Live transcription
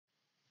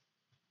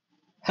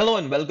Hello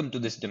and welcome to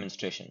this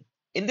demonstration.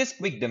 In this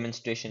quick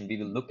demonstration, we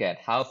will look at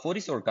how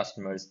FortiSOAR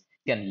customers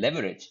can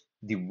leverage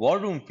the War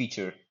Room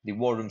feature, the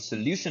War Room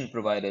solution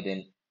provided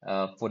in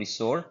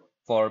FortiSOAR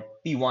for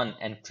P1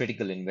 and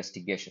critical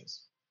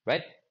investigations,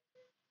 right?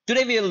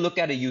 Today, we will look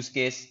at a use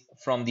case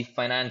from the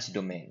finance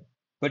domain,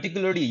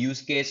 particularly a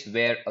use case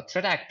where a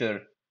threat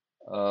actor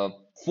uh,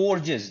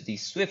 forges the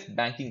swift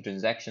banking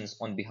transactions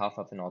on behalf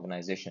of an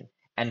organization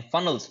and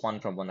funnels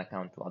fund from one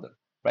account to other,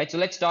 right? So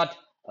let's start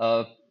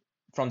uh,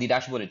 from the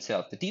dashboard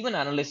itself. The T1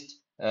 analyst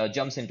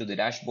jumps into the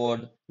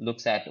dashboard,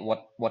 looks at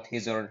what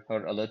his or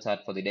her alerts are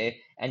for the day,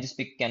 and just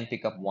can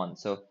pick up one.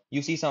 So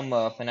you see some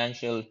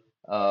financial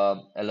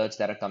alerts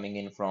that are coming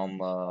in from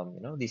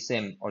the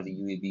SIM or the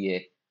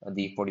UEBA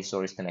the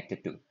FortiSOAR is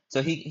connected to.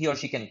 So he or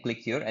she can click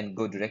here and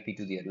go directly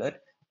to the alert,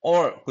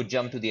 or could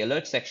jump to the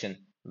alert section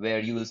where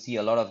you will see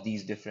a lot of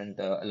these different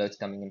alerts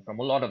coming in from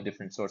a lot of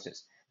different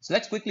sources. So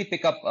let's quickly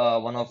pick up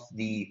one of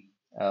the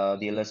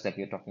alerts that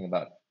we are talking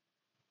about.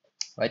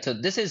 Right, so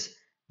this is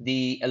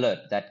the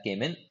alert that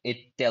came in.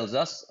 It tells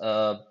us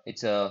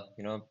it's a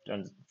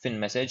fin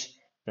message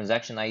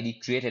transaction ID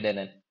created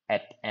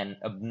at an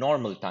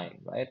abnormal time,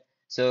 right?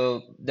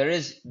 So there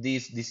is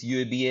this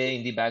UABA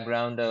in the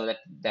background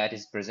that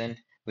is present,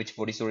 which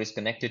FortiSOAR is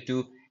connected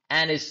to,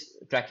 and is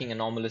tracking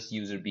anomalous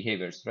user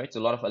behaviors, right? So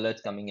a lot of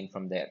alerts coming in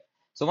from there.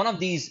 So one of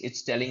these,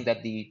 it's telling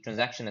that the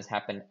transaction has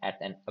happened at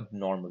an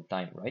abnormal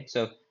time, right?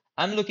 So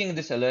I'm looking at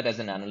this alert as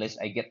an analyst.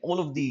 I get all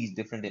of these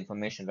different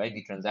information, right?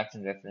 The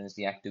transaction reference,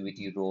 the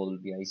activity role,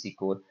 the IC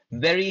code,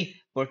 very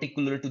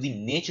particular to the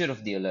nature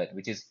of the alert,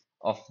 which is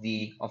of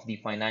the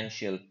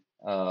financial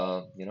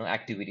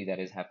activity that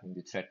is happening,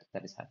 the threat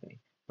that is happening,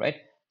 right?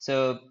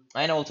 So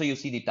and also you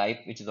see the type,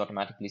 which is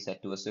automatically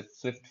set to a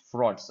swift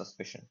fraud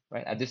suspicion,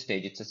 right? At this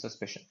stage, it's a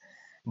suspicion.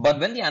 But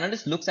when the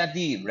analyst looks at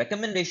the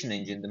recommendation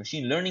engine, the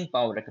machine learning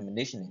power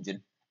recommendation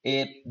engine,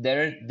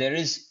 there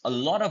is a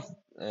lot of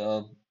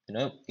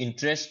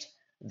interest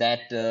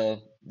that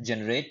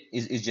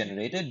is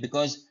generated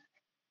because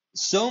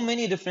so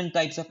many different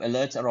types of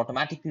alerts are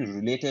automatically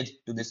related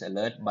to this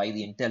alert by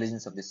the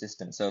intelligence of the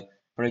system. So,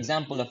 for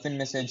example, a fin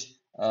message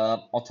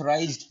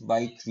authorized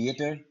by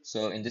creator.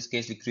 So, in this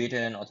case, the creator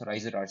and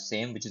authorizer are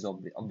same, which is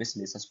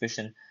obviously a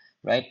suspicion,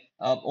 right?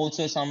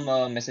 Also,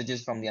 some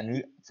messages from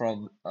the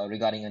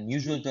regarding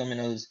unusual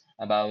terminals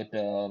about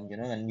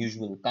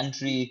unusual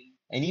country,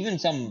 and even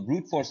some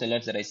brute force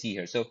alerts that I see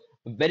here. So,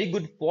 a very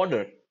good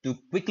fodder to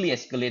quickly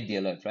escalate the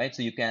alert, right?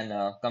 So you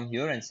can come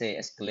here and say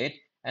escalate,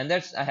 and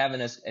that's I have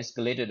an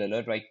escalated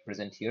alert right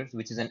present here,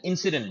 which is an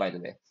incident, by the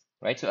way,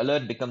 right? So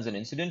alert becomes an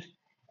incident,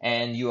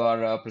 and you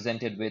are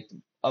presented with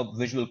a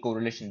visual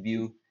correlation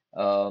view,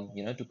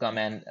 to come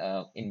and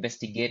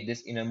investigate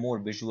this in a more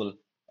visual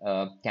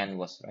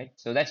canvas, right?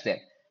 So that's there.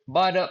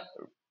 But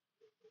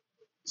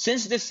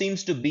since this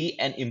seems to be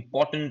an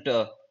important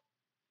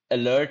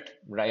alert,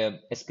 right,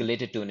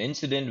 escalated to an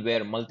incident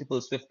where multiple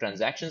Swift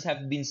transactions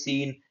have been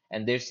seen,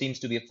 and there seems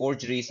to be a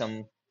forgery,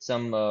 some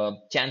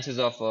chances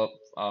of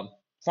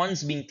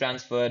funds being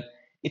transferred.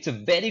 It's a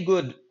very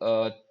good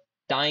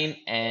time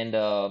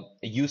and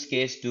use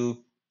case to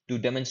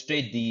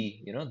demonstrate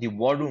the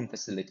war room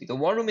facility. The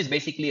war room is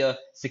basically a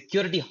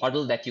security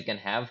huddle that you can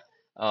have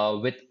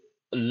with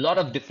a lot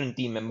of different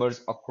team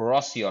members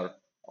across your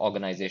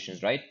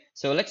organizations, right?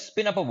 So let's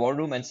spin up a war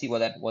room and see what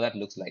that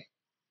looks like.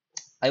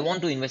 I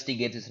want to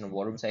investigate this in a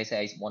war room. So I say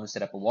I want to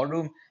set up a war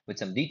room with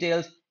some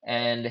details.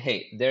 And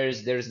hey,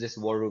 there's this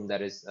war room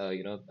that is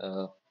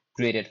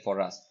created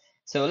for us.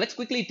 So let's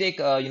quickly take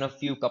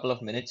few couple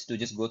of minutes to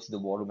just go through the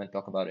war room and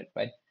talk about it,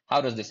 right? How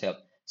does this help?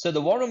 So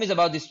the war room is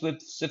about the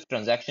Swift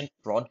transaction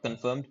fraud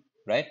confirmed,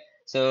 right?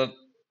 So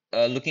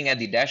looking at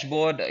the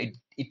dashboard,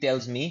 it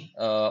tells me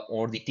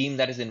or the team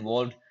that is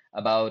involved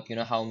about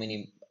how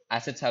many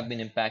assets have been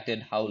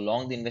impacted, how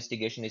long the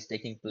investigation is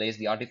taking place,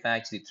 the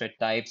artifacts, the threat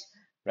types,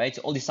 right?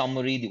 So all the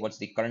summary, what's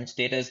the current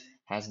status,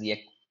 has the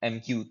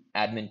MQ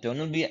admin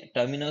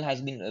terminal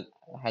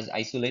has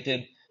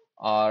isolated,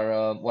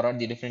 or what are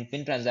the different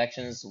fin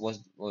transactions? Was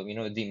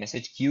the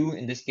message queue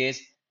in this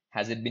case,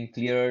 has it been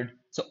cleared?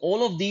 So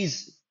all of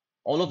these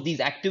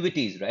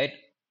activities, right,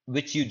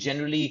 which you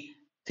generally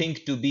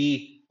think to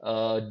be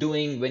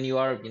doing when you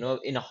are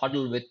in a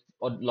huddle with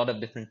a lot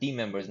of different team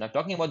members. Now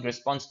talking about the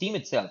response team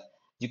itself,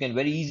 you can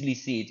very easily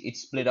see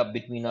it's split up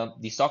between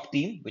the SOC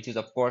team, which is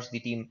of course the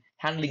team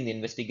handling the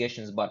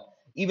investigations, but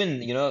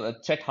even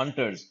threat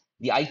hunters,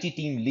 the IT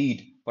team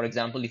lead, for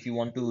example, if you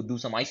want to do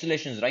some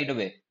isolations right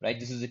away, right?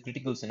 This is a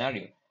critical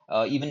scenario.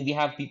 Even we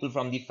have people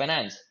from the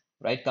finance,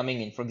 right,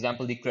 coming in. For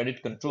example, the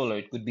credit controller.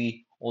 It could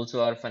be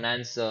also our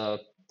finance,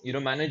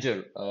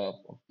 manager.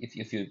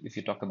 If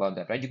you talk about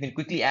that, right? You can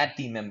quickly add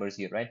team members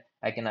here, right?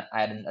 I can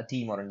add a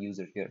team or a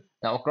user here.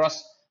 Now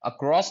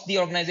across the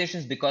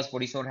organizations, because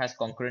FortiSOAR has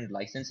concurrent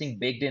licensing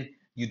baked in,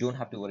 you don't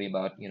have to worry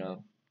about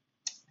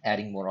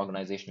adding more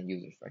organizational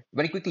users, right?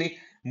 Very quickly,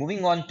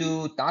 moving on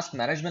to task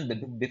management.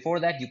 But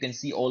before that, you can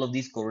see all of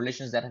these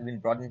correlations that have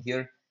been brought in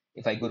here.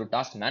 If I go to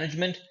task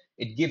management,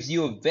 It gives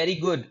you a very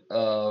good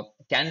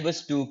canvas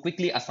to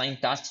quickly assign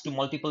tasks to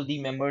multiple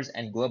team members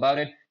and go about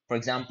it. For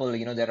example,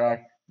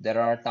 there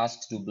are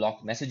tasks to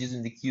block messages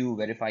in the queue,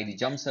 verify the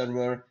jump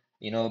server,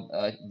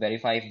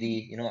 verify if the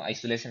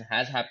isolation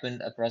has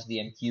happened across the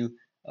MQ,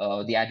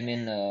 the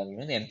admin,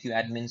 the MQ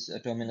admin's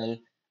terminal.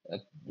 Uh,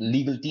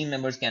 Legal team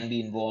members can be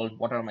involved.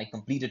 What are my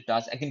completed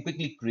tasks? I can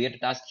quickly create a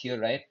task here,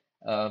 right?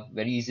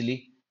 Very easily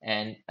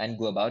and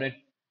go about it.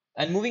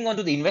 And moving on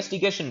to the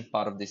investigation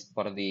part of this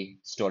part of the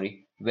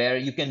story, where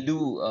you can do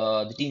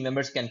the team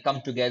members can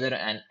come together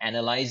and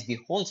analyze the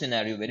whole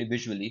scenario very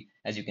visually,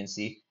 as you can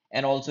see,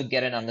 and also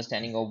get an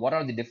understanding of what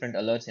are the different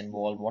alerts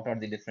involved, what are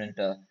the different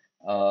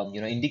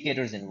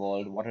indicators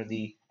involved, what are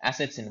the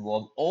assets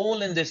involved,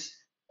 all in this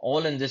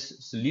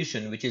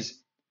solution, which is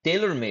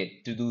tailor-made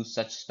to do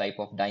such type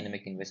of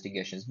dynamic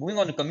investigations. Moving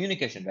on to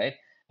communication, right?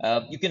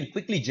 You can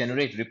quickly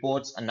generate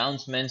reports,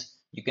 announcements.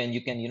 You can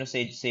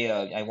say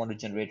I want to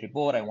generate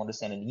report, I want to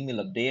send an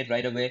email update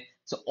right away.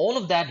 So all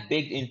of that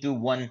baked into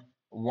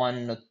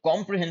one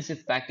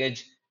comprehensive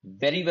package,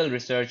 very well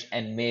researched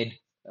and made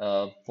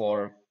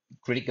for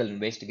critical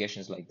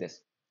investigations like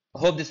this. I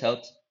hope this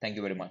helps. Thank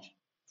you very much.